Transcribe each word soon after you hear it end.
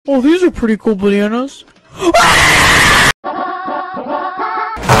Oh, these are pretty cool bananas.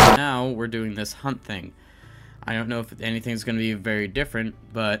 Now we're doing this hunt thing. I don't know if anything's going to be very different,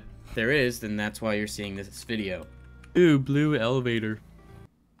 but if there is, then that's why you're seeing this video. Ooh, blue elevator.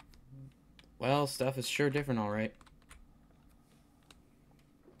 Well, stuff is sure different, alright.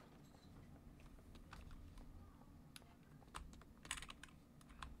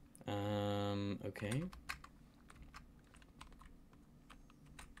 Okay.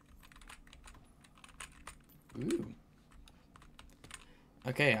 Ooh.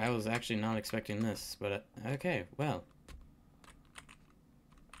 Okay, I was actually not expecting this, but okay, well.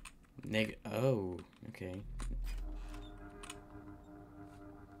 Oh, okay.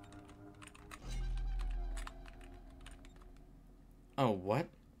 Oh, what?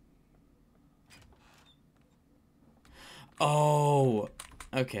 Oh,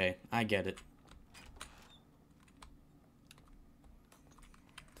 okay, I get it.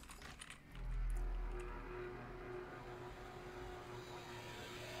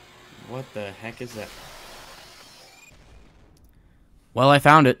 What the heck is that? Well, I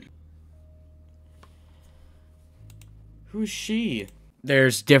found it. Who's she?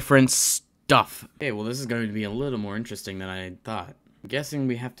 There's different stuff. Okay, well, this is going to be a little more interesting than I thought. I'm guessing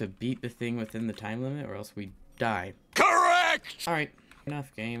we have to beat the thing within the time limit or else we die. Correct! Alright, fair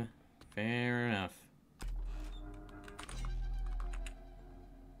enough, game. Fair enough.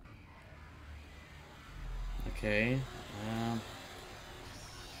 Okay,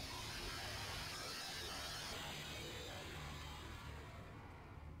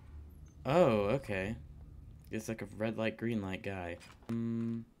 oh, okay. It's like a red light, green light guy.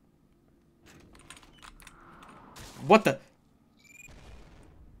 What the?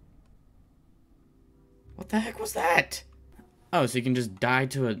 What the heck was that? Oh, so you can just die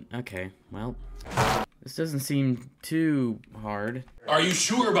to a... Okay, well. This doesn't seem too hard. Are you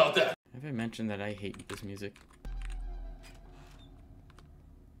sure about that? Have I mentioned that I hate this music?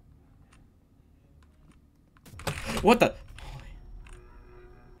 What the?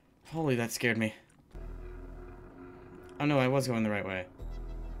 Holy, that scared me. Oh no, I was going the right way.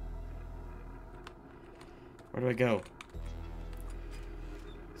 Where do I go?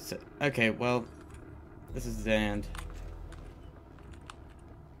 So, okay, well, this is the end.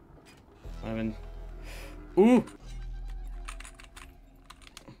 11. Ooh!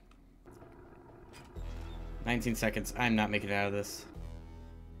 19 seconds. I'm not making it out of this.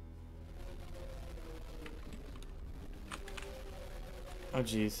 Oh,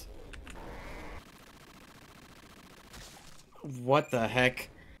 jeez. What the heck?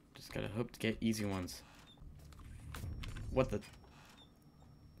 Just gotta hope to get easy ones. What the?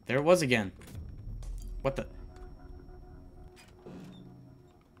 There it was again. What the?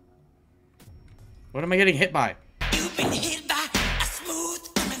 What am I getting hit by? You've been hit by a smooth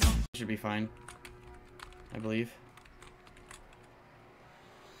criminal. Should be fine. I believe.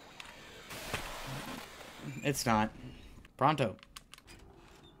 It's not. Pronto.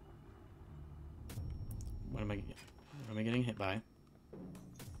 What am I getting hit by?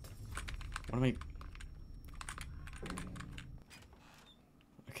 What am I...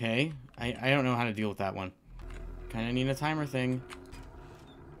 Okay. I don't know how to deal with that one. Kinda need a timer thing.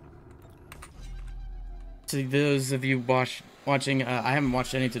 To those of you watching, I haven't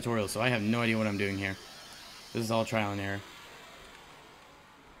watched any tutorials, so I have no idea what I'm doing here. This is all trial and error.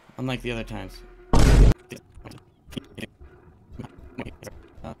 Unlike the other times.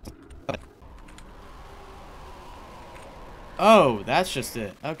 Oh, that's just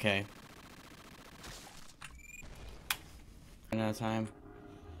it. Okay. Running out of time.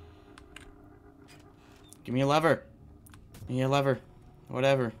 Give me a lever. Give me a lever.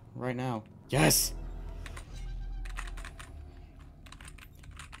 Whatever. Right now. Yes!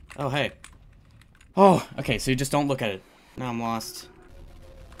 Oh, hey. Oh, okay, so you just don't look at it. Now I'm lost.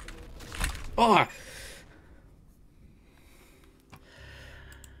 Oh!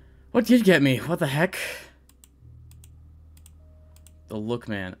 What did get me? What the heck? The look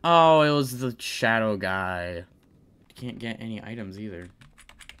man. Oh, it was the shadow guy. You can't get any items either.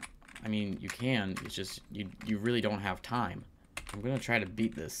 I mean, you can. It's just, you really don't have time. I'm gonna try to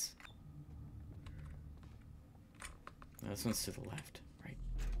beat this. No, this one's to the left. Right.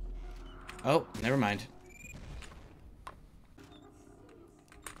 Oh, never mind.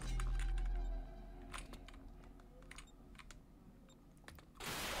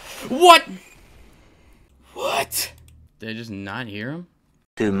 What? What? Did I just not hear him?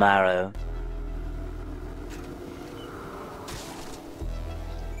 Tomorrow.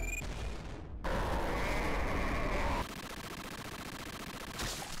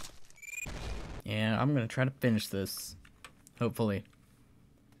 Yeah, I'm gonna try to finish this. Hopefully.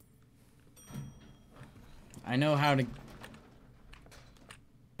 I know how to...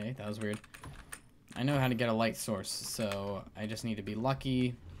 Okay, that was weird. I know how to get a light source, so I just need to be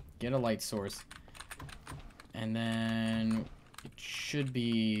lucky, get a light source, and then it should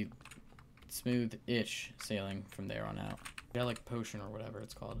be smooth-ish sailing from there on out. Angelic potion or whatever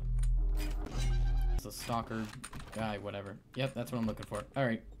it's called. It's a stalker guy, whatever. Yep, that's what I'm looking for.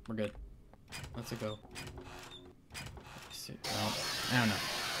 Alright, we're good. Let's go. Well, I don't know.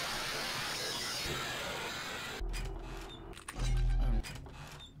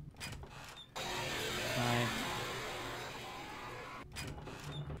 Bye.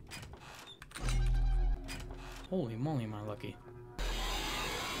 Holy moly, am I lucky.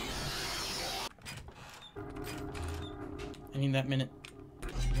 I need that minute.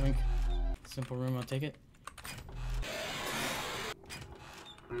 Drink. Simple room, I'll take it.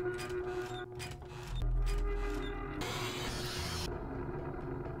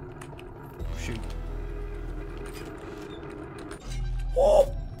 Oh, shoot.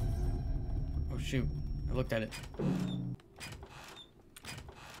 Oh! Oh, shoot. I looked at it.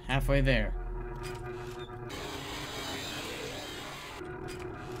 Halfway there.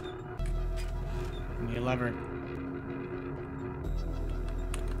 Need a lever.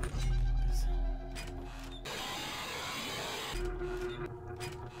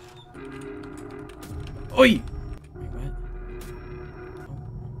 Oi! Wait, what? Oh.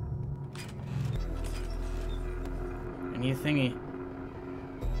 I need a thingy.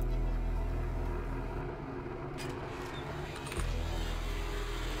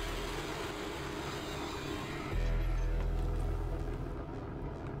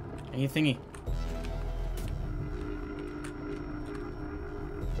 I need a thingy.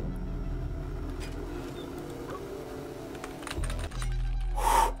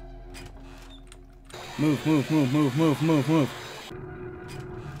 Move, move, move, move, move, move, move.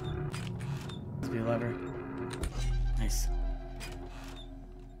 Let's be a lever. Nice.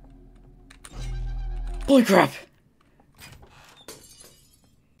 Holy crap!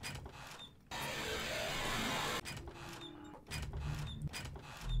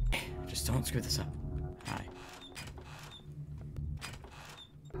 Just don't screw this up. Hi.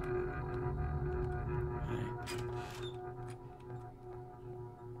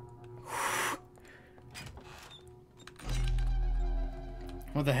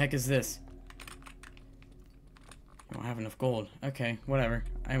 What the heck is this? I don't have enough gold. Okay, whatever.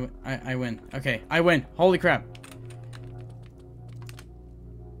 I win. Okay, I win. Holy crap.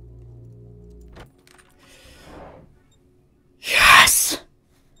 Yes!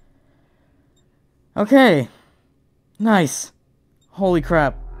 Okay. Nice. Holy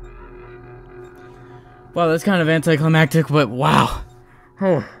crap. Wow, that's kind of anticlimactic, but wow.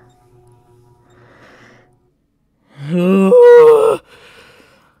 Oh.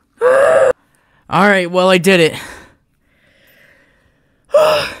 Alright, well, I did it.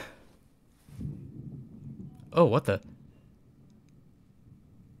 Oh, what the?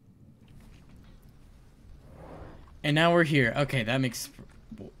 And now we're here. Okay, that makes...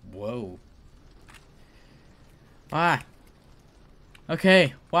 Whoa. Ah.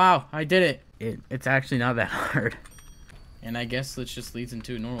 Okay, wow, I did it. It's actually not that hard. And I guess this just leads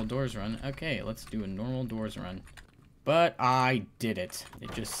into a normal doors run. Okay, let's do a normal doors run. But I did it.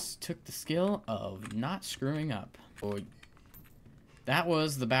 It just took the skill of not screwing up. Boy, that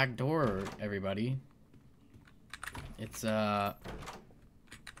was the back door, everybody. It's, that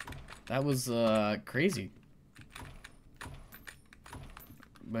was, crazy.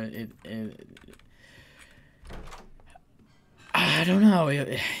 But I don't know.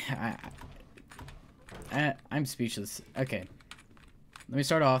 I'm speechless. Okay. Let me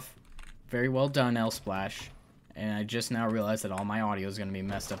start off. Very well done, L Splash. And I just now realized that all my audio is going to be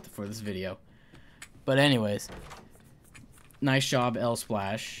messed up for this video. But anyways, nice job, L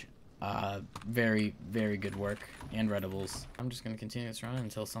Splash. Very, very good work. And Redibles. I'm just going to continue this run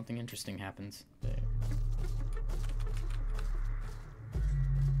until something interesting happens. There.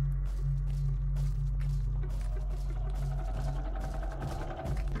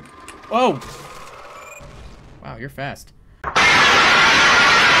 Whoa! Wow, you're fast.